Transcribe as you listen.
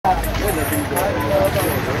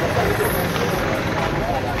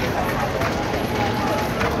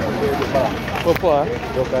Uko poa?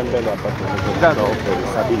 Kutoka mbele hapa tunatoka huko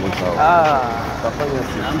 70 sawa. Tutafanya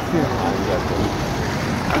sisi anja tu.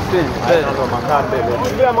 Asante. Ndo makaa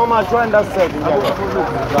mbele. Bila mama twenda sasa hivi. Hapo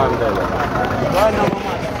tukaa mbele. Bwana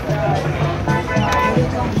mama.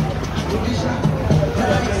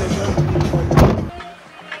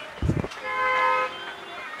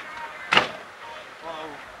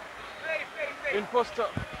 Imposter.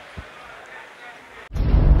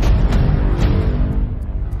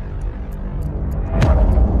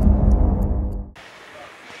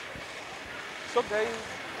 So guys,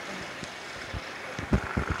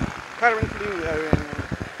 currently we are in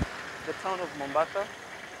the town of Mombasa,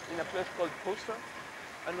 in a place called Posta,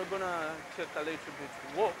 and we're gonna take a little bit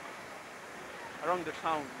walk around the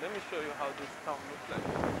town. Let me show you how this town looks like.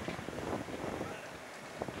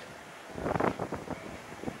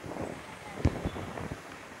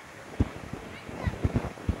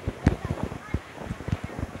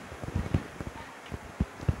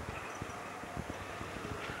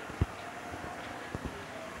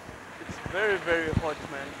 Very, very hot,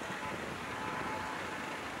 man.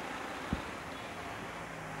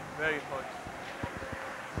 Very hot.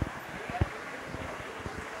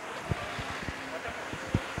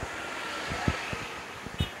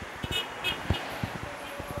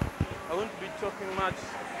 I won't be talking much.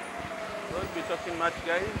 I won't be talking much,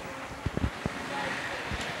 guys.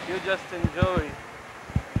 You just enjoy.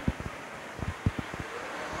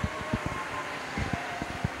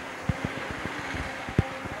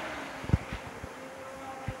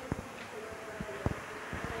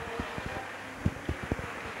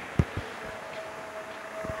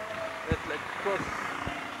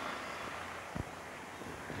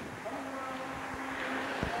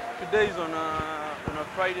 Today is on a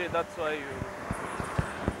Friday, that's why you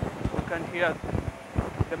can hear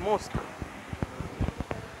the mosque.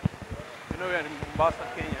 You know, we are in Mombasa,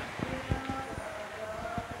 Kenya.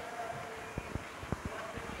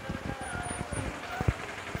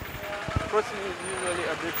 Crossing is usually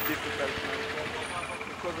a bit difficult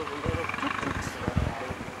because of a lot of tuk-tuks.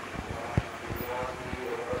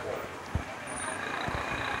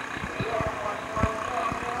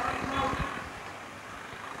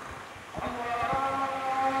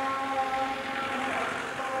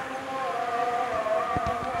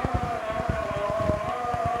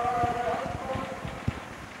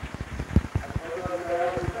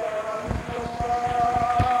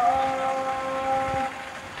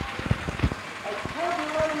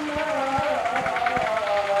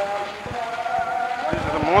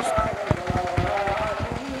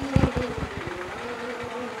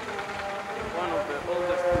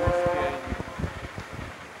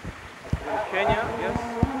 Kenya, yes.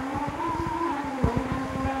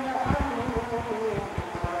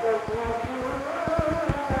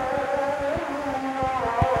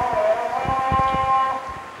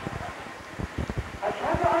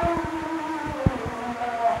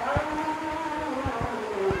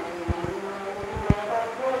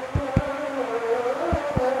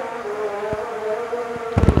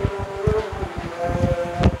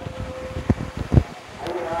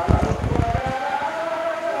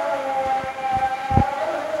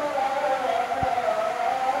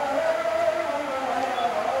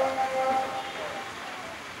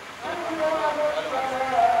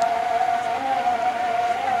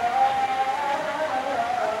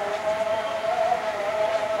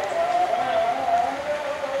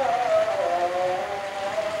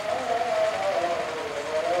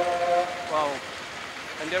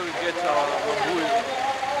 And there we get our bull.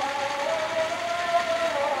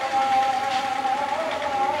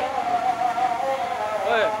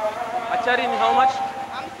 Hey, achari ni how much?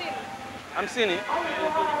 I'm seeing it.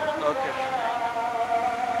 Okay.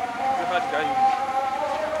 You had guys.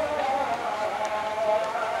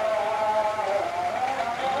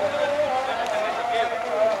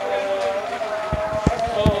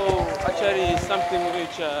 So achari is something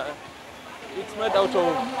which it's made out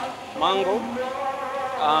of mango.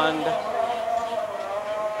 And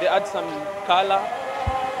they add some color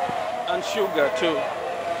and sugar too.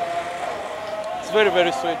 It's very,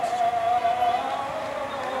 very sweet.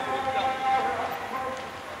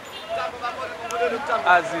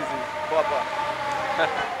 Azizi.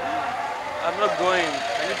 I'm not going.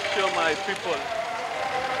 I need to show my people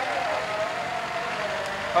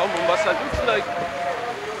how Mombasa looks like.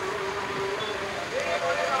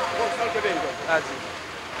 Azizi.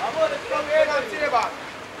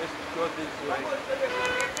 Let's go this way.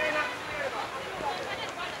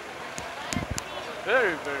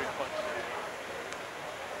 Very, very hot.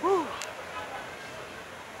 Woo.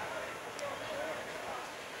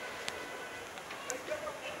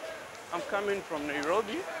 I'm coming from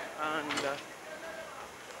Nairobi, and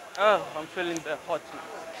Oh, I'm feeling the hotness.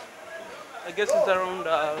 I guess it's around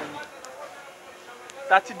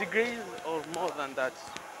 30 degrees or more than that.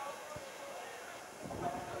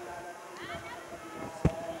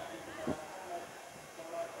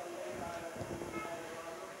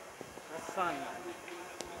 The sun.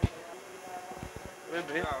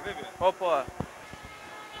 Baby. Popo.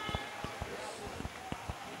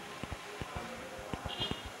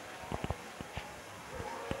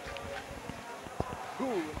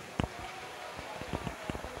 Cool.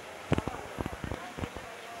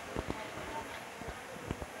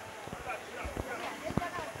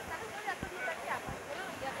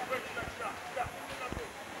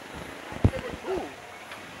 Ooh.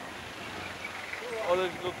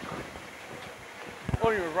 Always look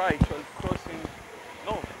on your right while crossing.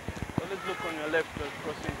 No. Always look on your left while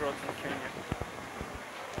crossing roads in Kenya.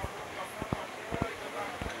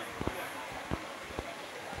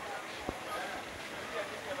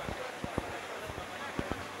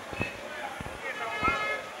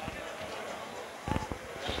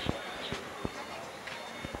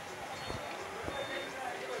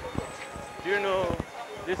 Do you know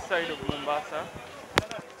this side of Mombasa?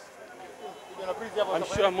 I'm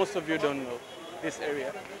sure most of you don't know this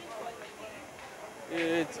area.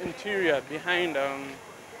 It's interior behind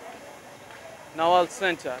Nawal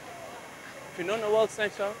Center. If you know Nawal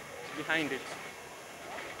Center, behind it.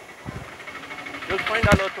 You'll find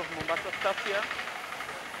a lot of Mombasa stuff here.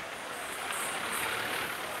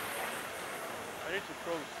 I need to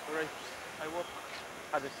cross right. I walk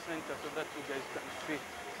at the center so that you guys can see.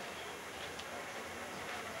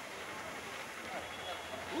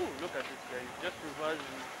 Ooh, look at this guy. Just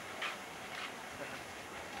reversing.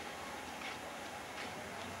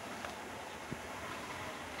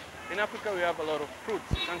 In Africa, we have a lot of fruits.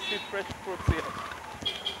 You can see fresh fruits here.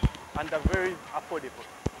 And they're very affordable.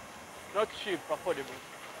 Not cheap, affordable.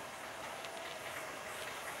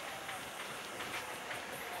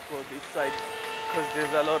 Go this side because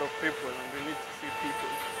there's a lot of people and we need to see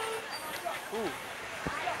people. Ooh.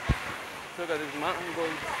 Look at this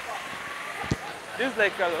mangoes. This is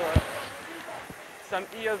like some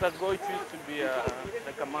years ago it used to be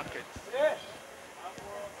like a market.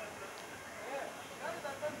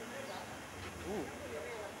 Ooh.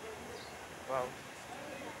 Wow.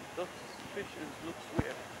 Those fishes look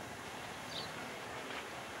weird.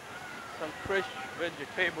 Some fresh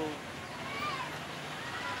vegetables.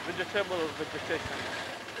 Vegetable or vegetation.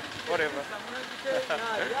 Whatever.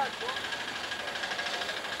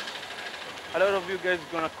 A lot of you guys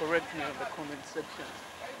gonna correct me in the comment section.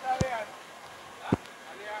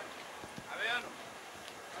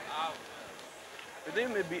 But you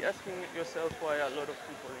may be asking yourself why a lot of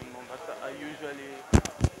people in Mombasa are usually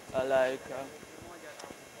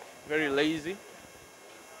very lazy.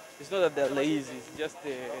 It's not that they're lazy, it's just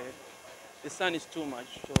the sun is too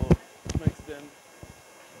much, so it makes them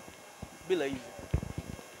be lazy.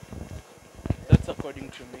 That's according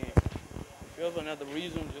to me. If you have another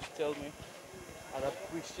reason, just tell me. I'd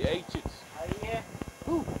appreciate it.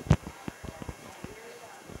 Ooh.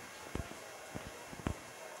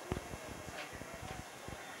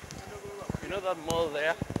 You know that mall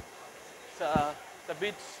there? It's a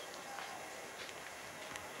bit.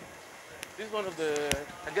 This is one of the,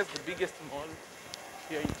 I guess, the biggest mall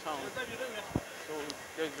here in town. So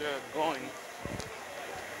guys are going.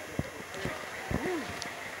 Ooh.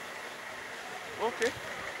 Okay.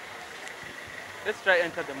 Let's try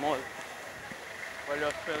enter the mall while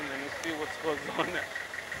you're filming and see what goes on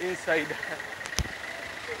inside.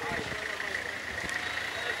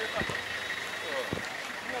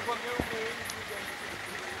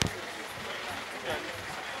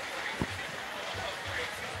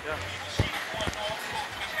 Yeah.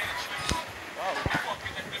 Wow.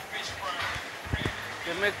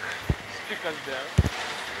 They make speakers there.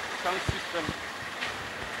 Sound system.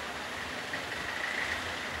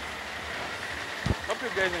 Hope you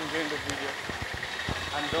guys enjoying the video.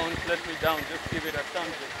 And don't let me down, just give it a thumbs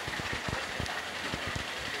up.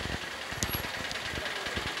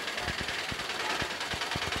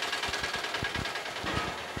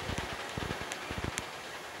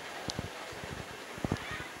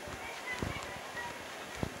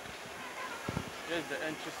 Here's the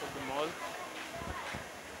entrance of the mall.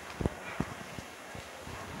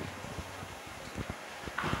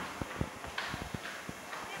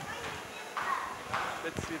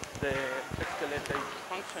 Let's see if the escalator is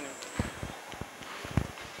functioning.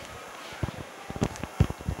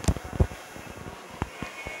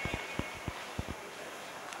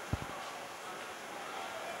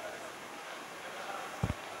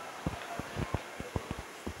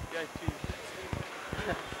 Yeah, it is.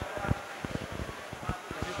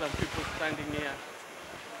 This is some people standing here.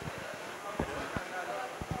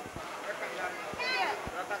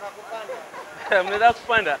 Mnataka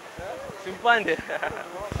kupanda? Simpande.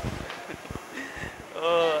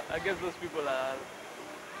 Oh, I guess those people are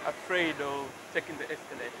afraid of taking the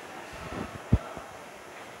escalator.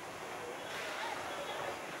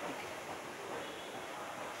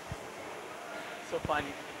 So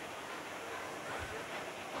funny.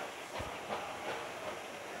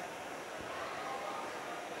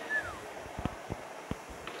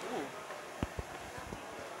 Ooh.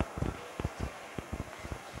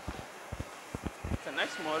 It's a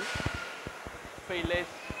nice mall. Payless,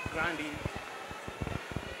 Grandi.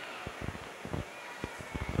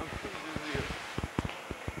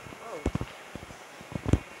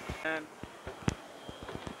 And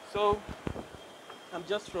so I'm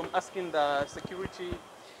just from asking the security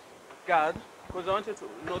guard because I wanted to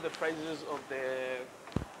know the prices of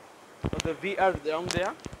the VR down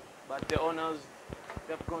there, but the owners,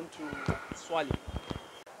 they've gone to Swali.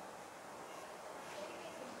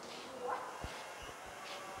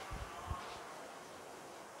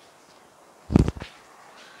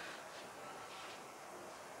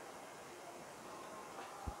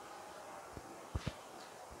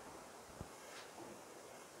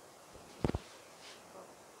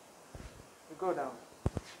 We go down.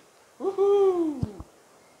 Woohoo!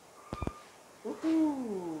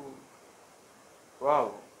 Woohoo!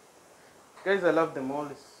 Wow. Guys, I love the mall.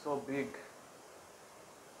 It's so big.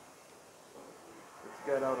 Let's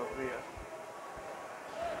get out of here.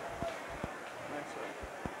 Nice one.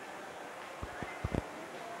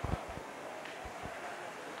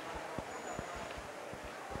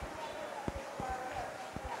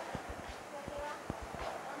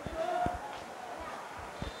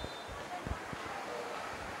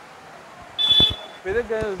 But the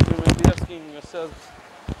guys, you may be asking yourselves,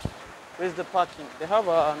 where's the parking? They have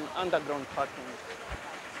an underground parking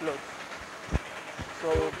slot.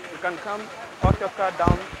 So you can come, park your car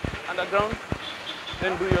down underground,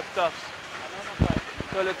 then do your stuff.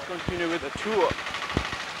 So let's continue with the tour.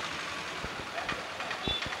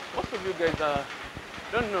 Most of you guys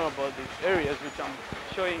don't know about these areas which I'm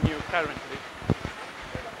showing you currently.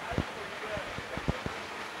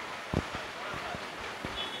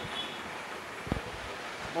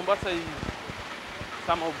 Mombasa is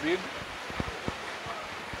somehow big.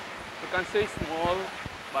 You can say small,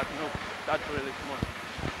 but no, that's really small.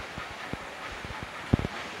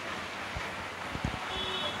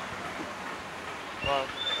 Wow.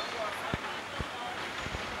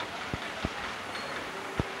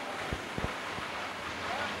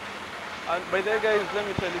 And by the way, guys, let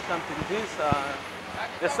me tell you something.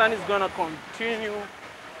 The sun is gonna continue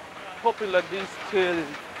popping like this till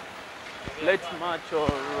late March or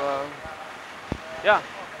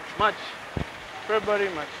March, February,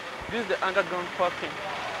 March. This is the underground parking.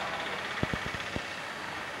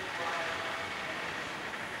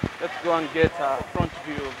 Let's go and get a front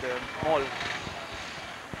view of the mall.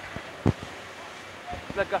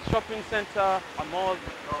 It's like a shopping center, a mall,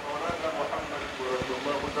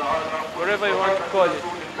 whatever you want to call it.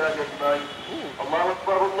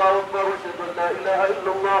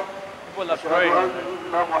 People are praying.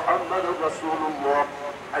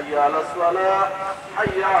 حي على الصلاة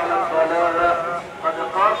حي على الفلاح قد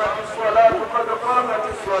قامت الصلاة قد قامت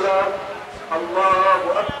الصلاة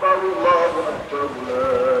الله أكبر لا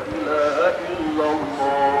إله إلا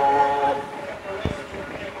الله.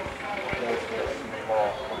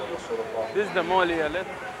 This is the mall here. Let's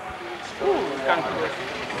can't cross.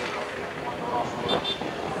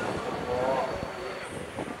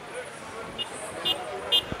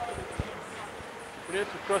 We need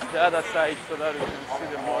to cross the other side so that we can see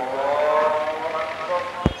the mall.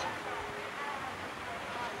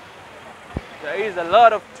 There is a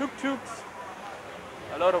lot of tuk-tuks,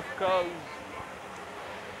 a lot of cars.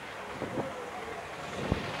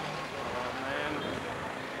 Oh man.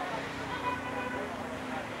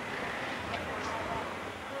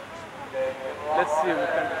 Let's see, we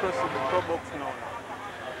can cross the Pro Box now.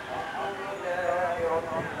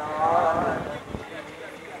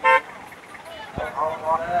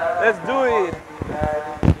 Let's do it.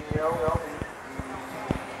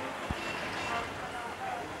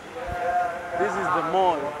 This is the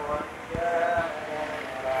mall.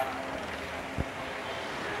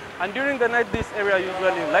 And during the night, this area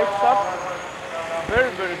usually lights up.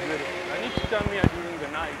 Very, very beautiful. I need to come here during the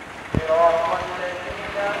night.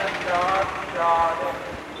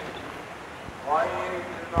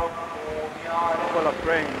 People are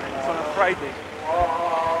praying. It's on a Friday.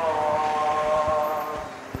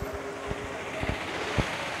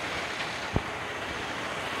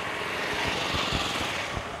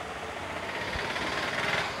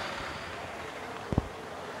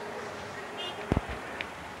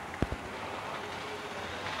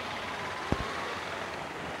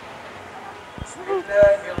 That's what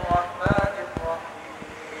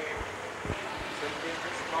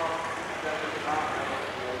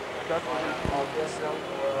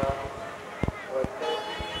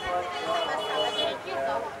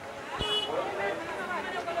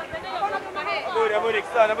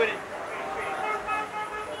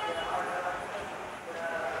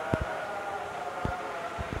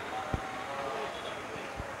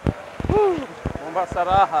Woo! Mombasa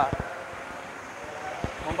Raha.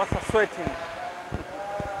 Mombasa sweating.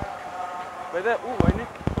 But then, I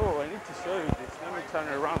need to show you this. Let me turn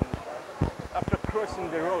around. After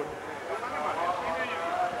crossing the road,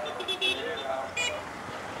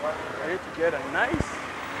 I need to get a nice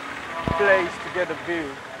place to get a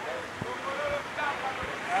view.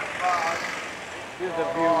 This is the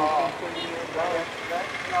view we can tell you about.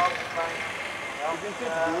 Isn't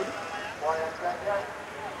it good?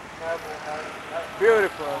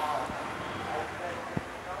 Beautiful.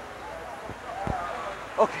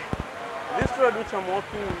 Okay. This road which I'm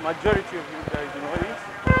walking, majority of you guys know it.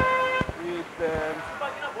 It's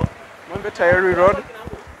Mombasa Town Road,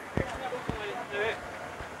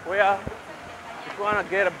 where if you want to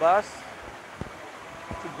get a bus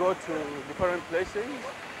to go to different places,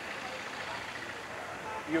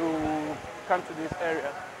 you come to this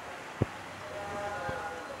area.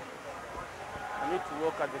 I need to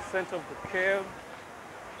walk at the center of the cave,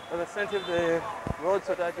 or the center of the road,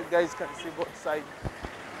 so that you guys can see both sides.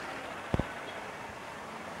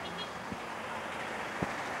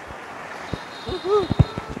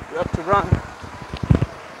 We have to run.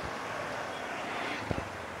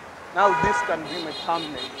 Now this can be my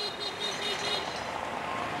thumbnail.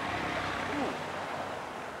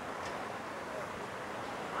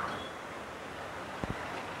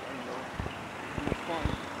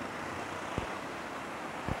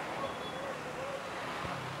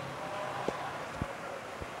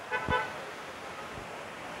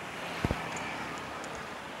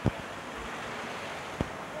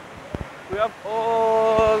 We have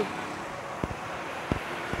all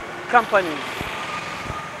companies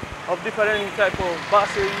of different type of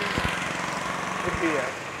buses in here.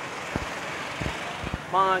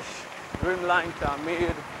 Marsh, Dreamline,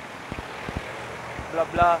 Tamir, blah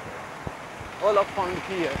blah, all are found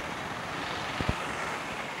here.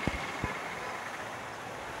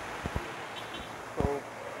 So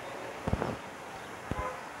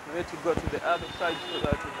we need to go to the other side so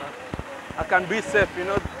that I can be safe, you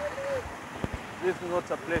know. This is not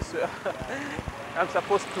a place where I'm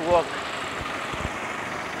supposed to walk,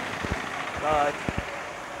 but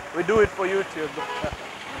we do it for YouTube.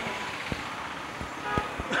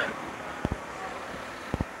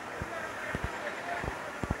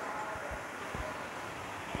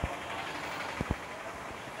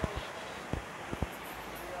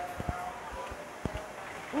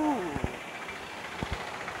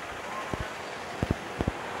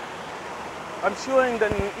 I'm sure in the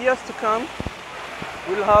years to come,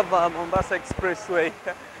 we'll have a Mombasa Expressway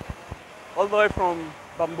all the way from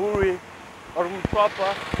Bamburi or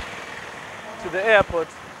Mpwapwa to the airport,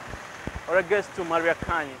 or I guess to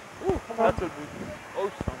Mariakani. That would be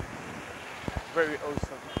awesome. Very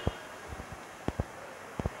awesome.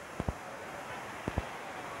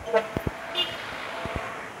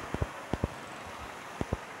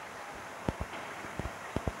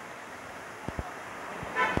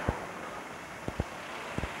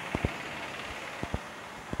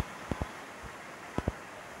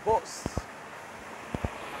 Boss.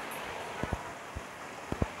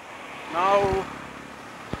 Now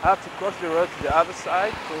I have to cross the road to the other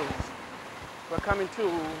side because we're coming to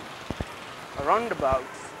a roundabout.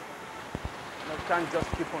 And I can't just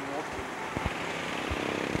keep on walking.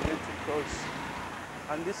 I need to cross.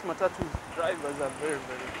 And these matatu drivers are very,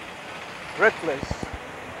 very reckless.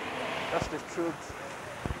 That's the truth.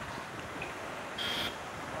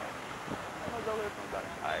 All the way from that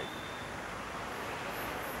side.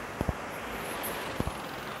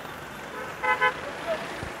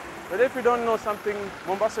 But if you don't know something,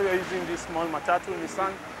 Mombasa, we are using this small matatu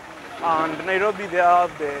Nissan, and Nairobi they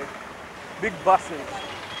have the big buses,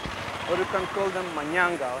 or you can call them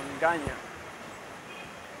manyanga or nganya.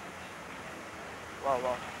 Wow,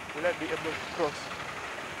 wow. Will I be able to cross?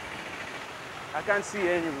 I can't see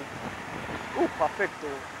any. Oh, perfecto.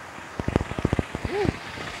 Ooh.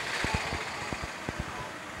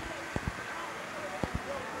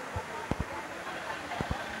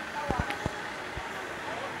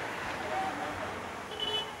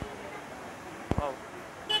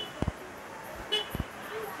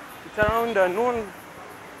 It's around noon,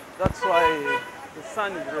 that's why the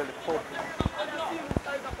sun is really popping.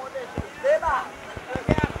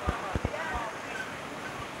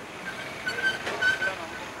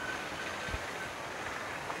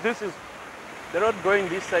 This is the road going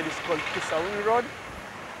this side is called Kisauni Road,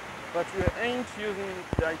 but we ain't using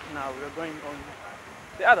it right now. We're going on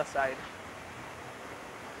the other side.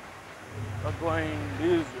 We're going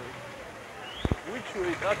this way. Which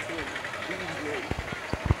way? That way. This way.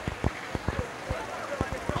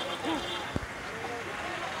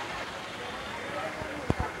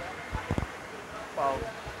 Wow.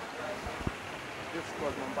 This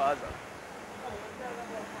was Mombasa.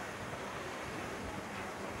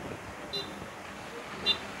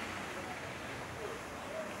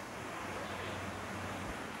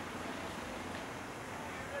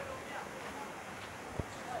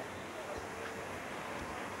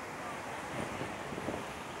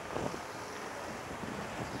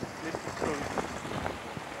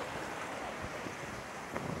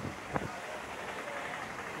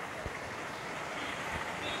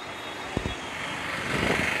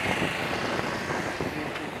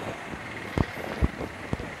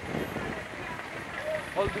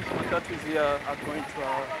 All these matatus here are going to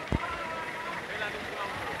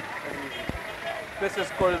places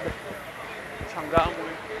called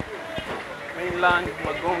Changamwe, mainland,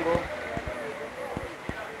 Magongo,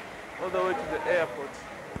 all the way to the airport.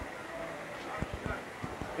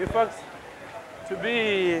 In fact, to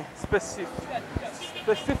be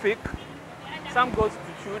specific, some goes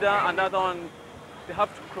to Chuda, another one they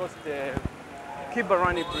have to cross the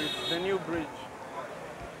Kibarani Bridge, the new bridge.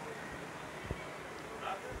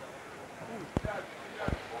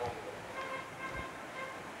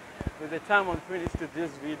 By the time I'm finished with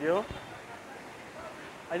this video,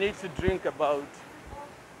 I need to drink about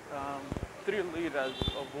 3 liters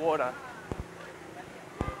of water.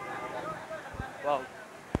 Wow.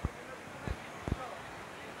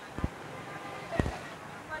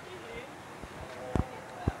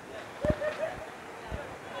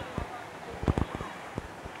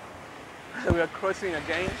 We are crossing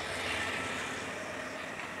again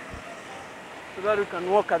so that we can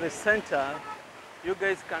walk at the center. You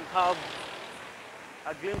guys can have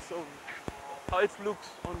a glimpse of how it looks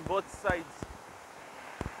on both sides.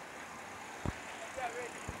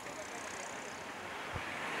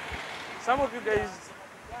 Some of you guys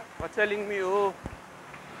were telling me, oh,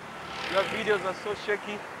 your videos are so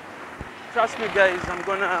shaky. Trust me guys, I'm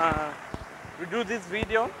gonna redo this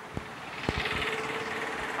video.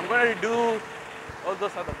 I'm gonna redo all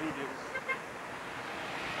those other videos.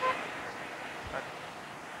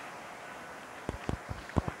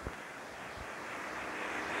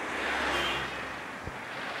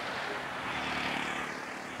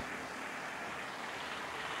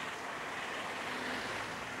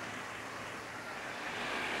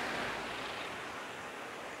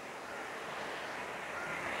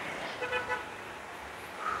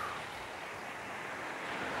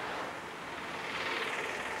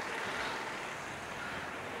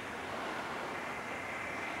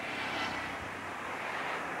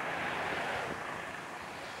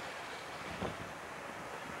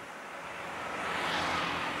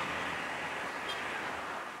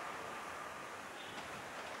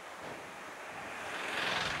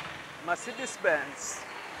 Mercedes-Benz.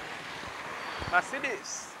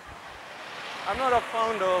 Mercedes. I'm not a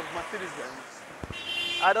fan of Mercedes-Benz.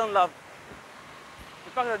 I don't love,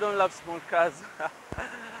 in fact I don't love small cars.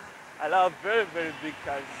 I love very, very big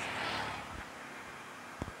cars.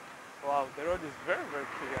 Wow, the road is very, very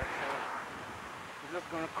clear. So we're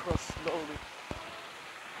just gonna cross slowly.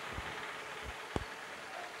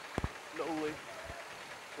 Slowly.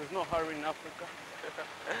 There's no hurry in Africa.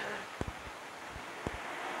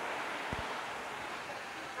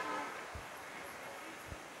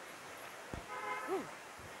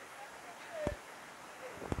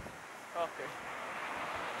 Okay.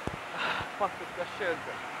 Perfect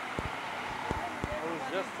shelter. I was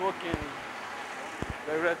just walking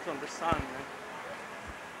direct on the sun, man.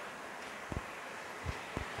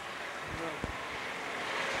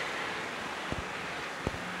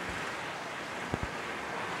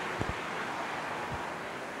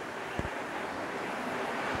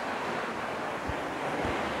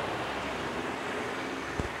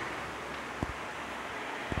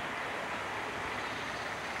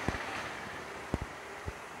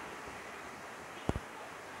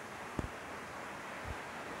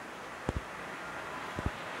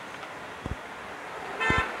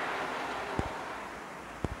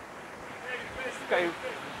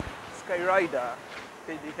 Skyrider,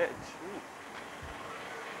 KDH. Ooh.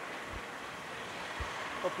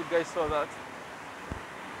 Hope you guys saw that.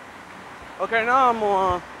 Okay,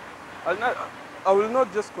 now I will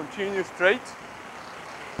not just continue straight.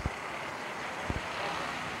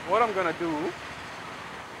 What I'm gonna do,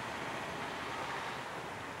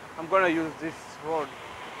 I'm gonna use this road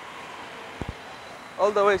all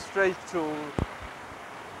the way straight to,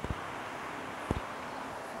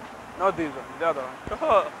 not this one, the other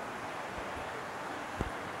one.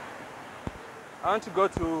 I want to go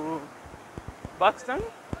to Buxton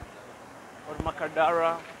or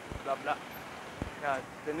Makadara, blah blah. Yeah,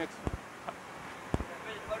 the next one.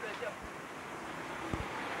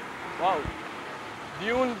 Wow,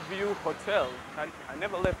 Dune View Hotel. I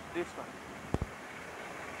never left this one.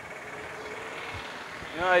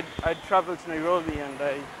 You know, I traveled to Nairobi and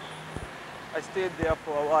I stayed there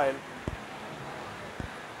for a while.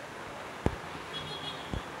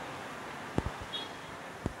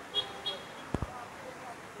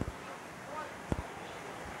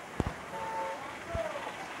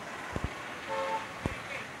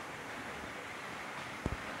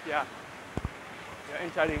 Yeah, we're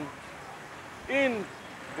entering in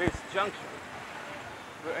this junction.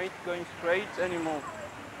 We ain't going straight anymore.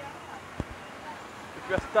 If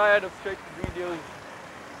you're tired of straight videos,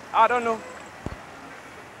 I don't know.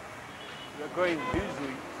 We're going this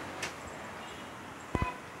way.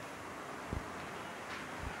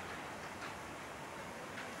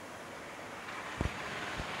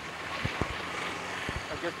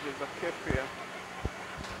 I guess there's a cafe here.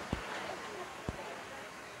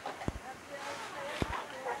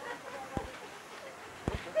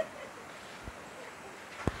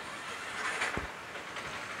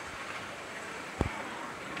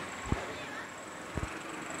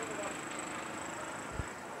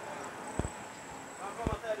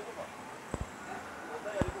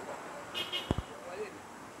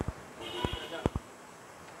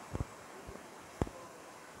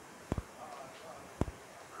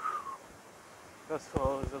 This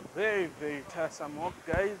was a very, very tiresome walk,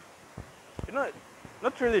 guys. You know,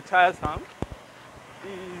 not really tiresome.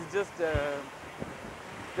 It's just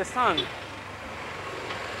the sun.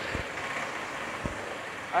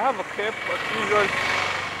 I have a cape, but usually,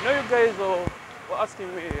 you know, you guys were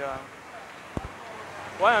asking me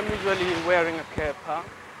why I'm usually wearing a cape, huh?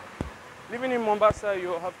 Living in Mombasa,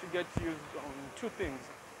 you have to get used on two things.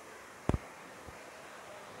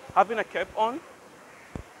 Having a cape on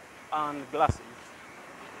and glasses.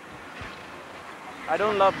 I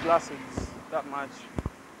don't love glasses that much.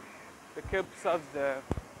 The cape serves the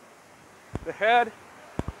head,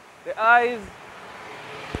 the eyes,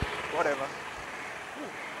 whatever.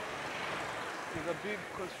 There's a big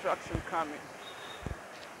construction coming.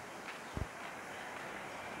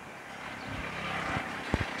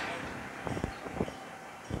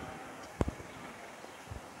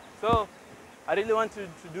 So, I really wanted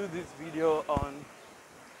to do this video on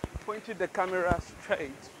pointing the camera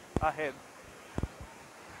straight ahead.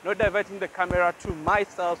 Not diverting the camera to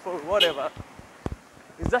myself or whatever.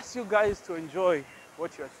 It's just you guys to enjoy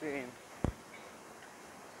what you're seeing.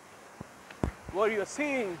 What you're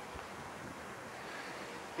seeing,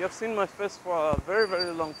 you have seen my face for a very,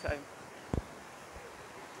 very long time.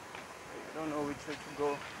 I don't know which way to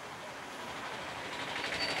go.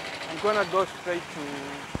 I'm gonna go straight to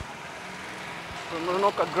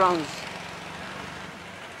Mononoka grounds.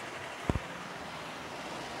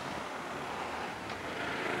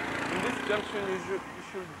 In this junction, you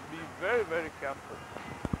should be very, very careful,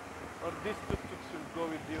 or these tuk-tuks will go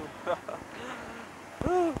with you.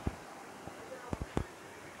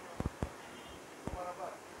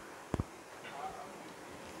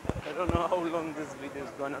 I don't know how long this video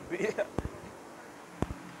is gonna be.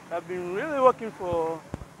 I've been really working for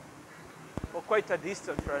quite a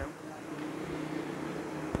distance, right?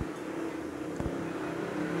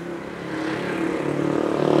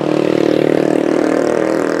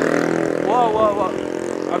 Wow.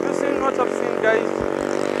 Have you seen what I've seen, guys?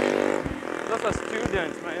 Those are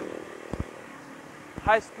students, man.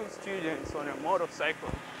 High school students on a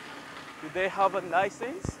motorcycle. Do they have a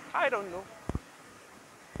license? I don't know.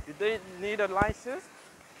 Do they need a license?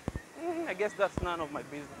 I guess that's none of my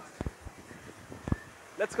business.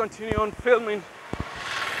 Let's continue on filming.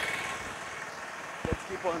 Let's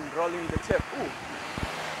keep on rolling the tape.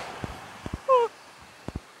 Ooh.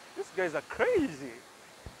 These guys are crazy.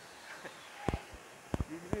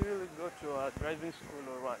 Did you really go to a driving school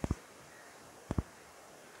or what?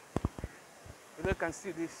 You can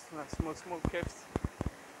see these small caves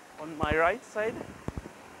on my right side.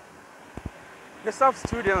 They serve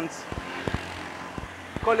students,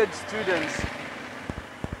 college students,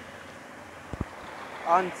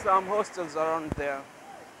 and some hostels around there.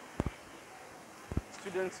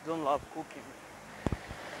 Students don't love cooking. I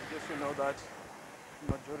guess you know that.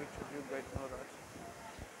 The majority of you guys know that.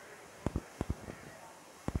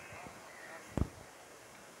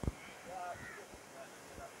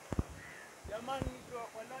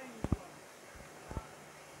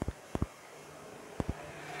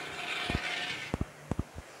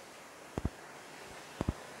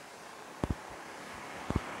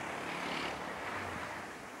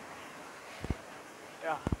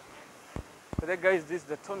 Yeah. So that guys, this is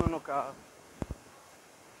the Tononoka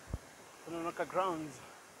grounds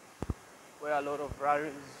where a lot of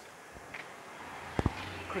rallies,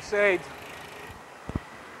 crusades,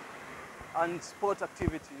 and sport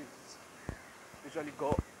activities usually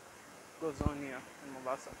goes on here in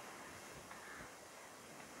Mombasa.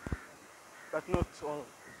 But not all.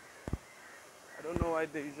 I don't know why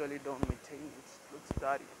they usually don't maintain it. It looks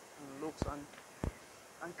dirty and looks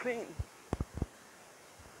unclean.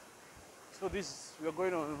 So this, we are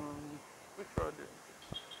going on which road?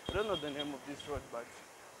 I don't know the name of this road, but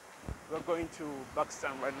we are going to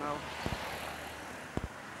Buxton right now.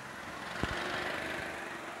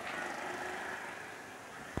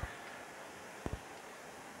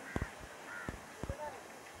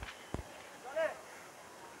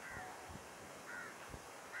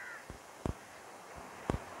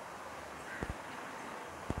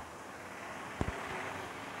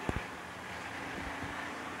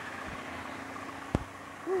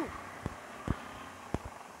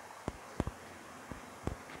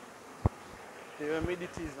 The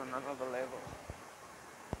humidity is on another level.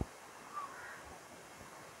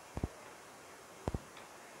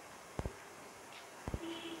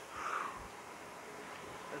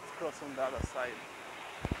 Let's cross on the other side.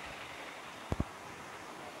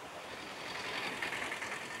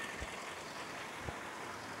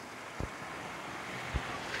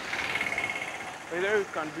 By there you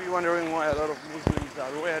can be wondering why a lot of Muslims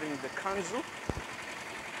are wearing the kanzu.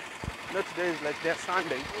 Not today is like their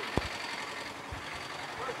Sunday.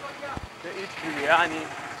 They eat biryani,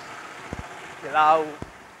 pilau,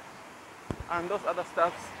 and those other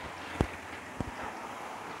stuffs.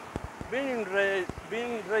 Being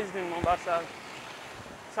raised in Mombasa,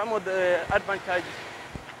 some of the advantage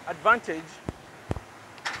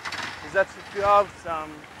is that if you have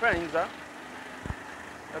some friends,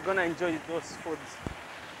 you're gonna enjoy those foods,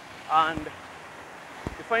 and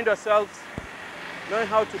you find yourselves knowing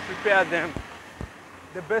how to prepare them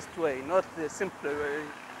the best way, not the simpler way,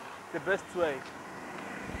 the best way.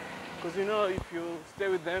 Because you know, if you stay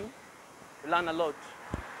with them, you learn a lot.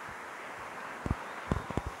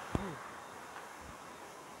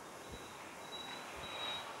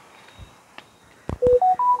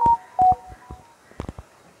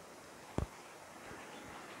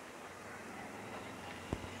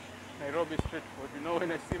 Nairobi street food. You know,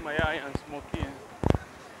 when I see mayai and smokies,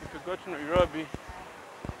 if you go to Nairobi,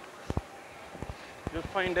 you'll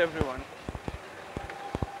find everyone.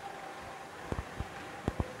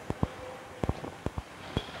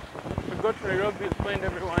 If you go to Nairobi, you'll find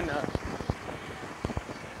everyone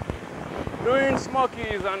doing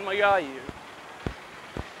smokies and mayai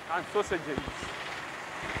and sausages.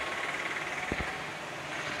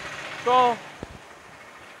 So,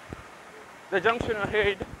 the junction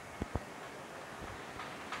ahead,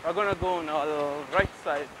 we're gonna go on our right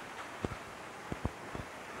side.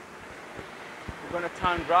 We're gonna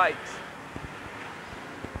turn right.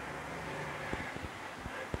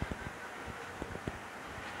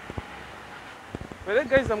 But then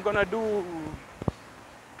guys, I'm gonna do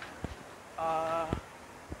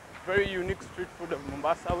very unique street food of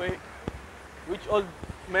Mombasa way, which old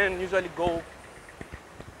men usually go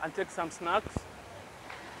and take some snacks.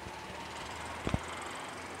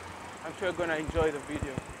 I'm sure you're gonna enjoy the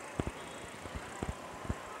video.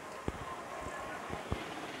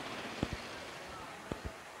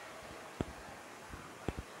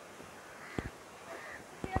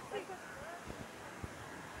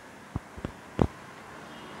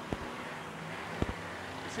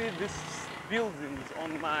 See these buildings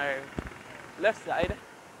on my left side,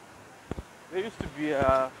 they used to be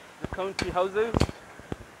the county houses.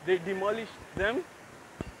 They demolished them,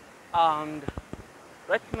 and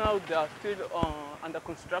right now they are still under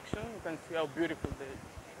construction. You can see how beautiful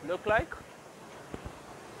they look like.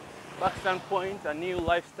 Buxton Point, a new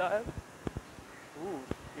lifestyle. Ooh,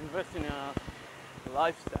 invest in a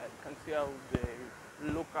lifestyle. You can see how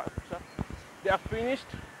they look after. They are finished.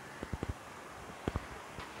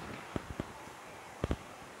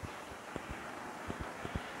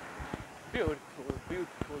 Beautiful,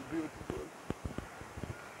 beautiful, beautiful.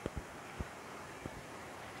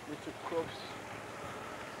 Little crops.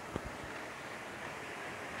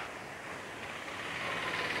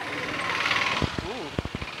 Ooh.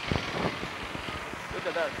 Look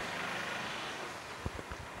at that.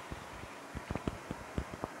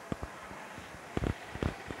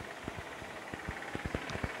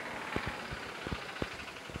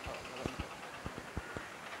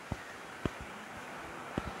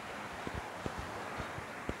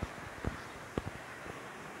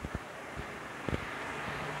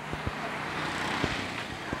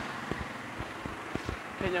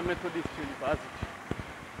 Kenya Methodist University.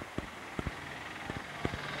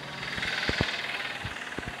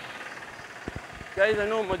 Guys, I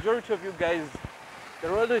know majority of you guys, the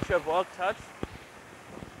road that you have walked at,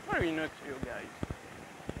 very new to you guys.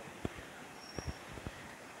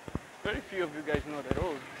 Very few of you guys know the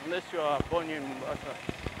road, unless you are born here in Mombasa.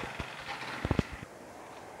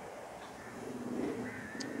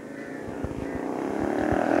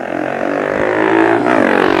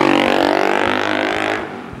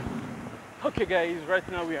 Okay guys,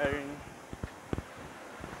 right now we're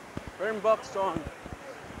in Mombasa Town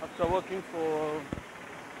after walking for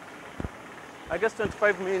I guess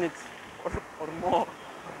 25 minutes or more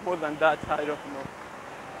than that, I don't know.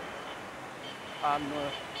 I'm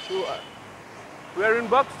not sure. We're in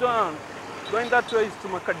Mombasa Town. Going that way is to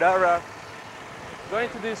Makadara. Going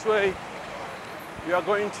to this way, we are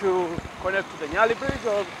going to connect to the Nyali Bridge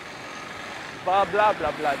or blah blah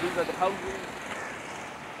blah blah. These are the houses.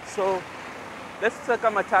 So let's take a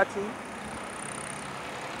matatu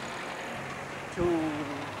to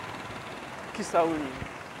Kisauni.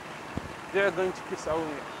 They are going to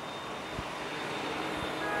Kisauni.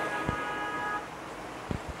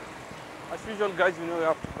 As usual, guys, you know you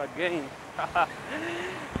have to bargain.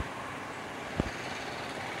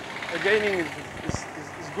 Bargaining is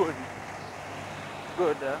good. It's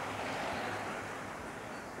good. It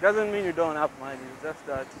doesn't mean you don't have money. It's just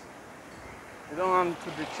that you don't want to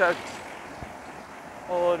be checked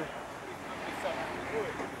or too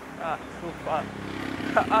far.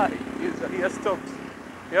 He has stopped.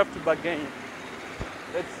 You have to bargain.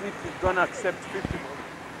 Let's see if he's gonna accept 50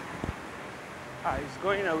 more. He's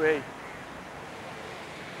going away.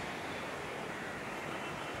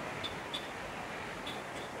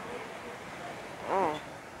 Oh.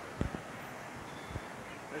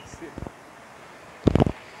 Let's see.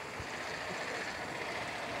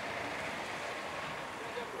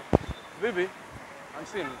 Baby, I'm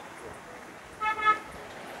seeing you.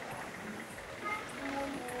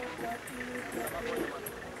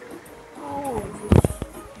 Oh.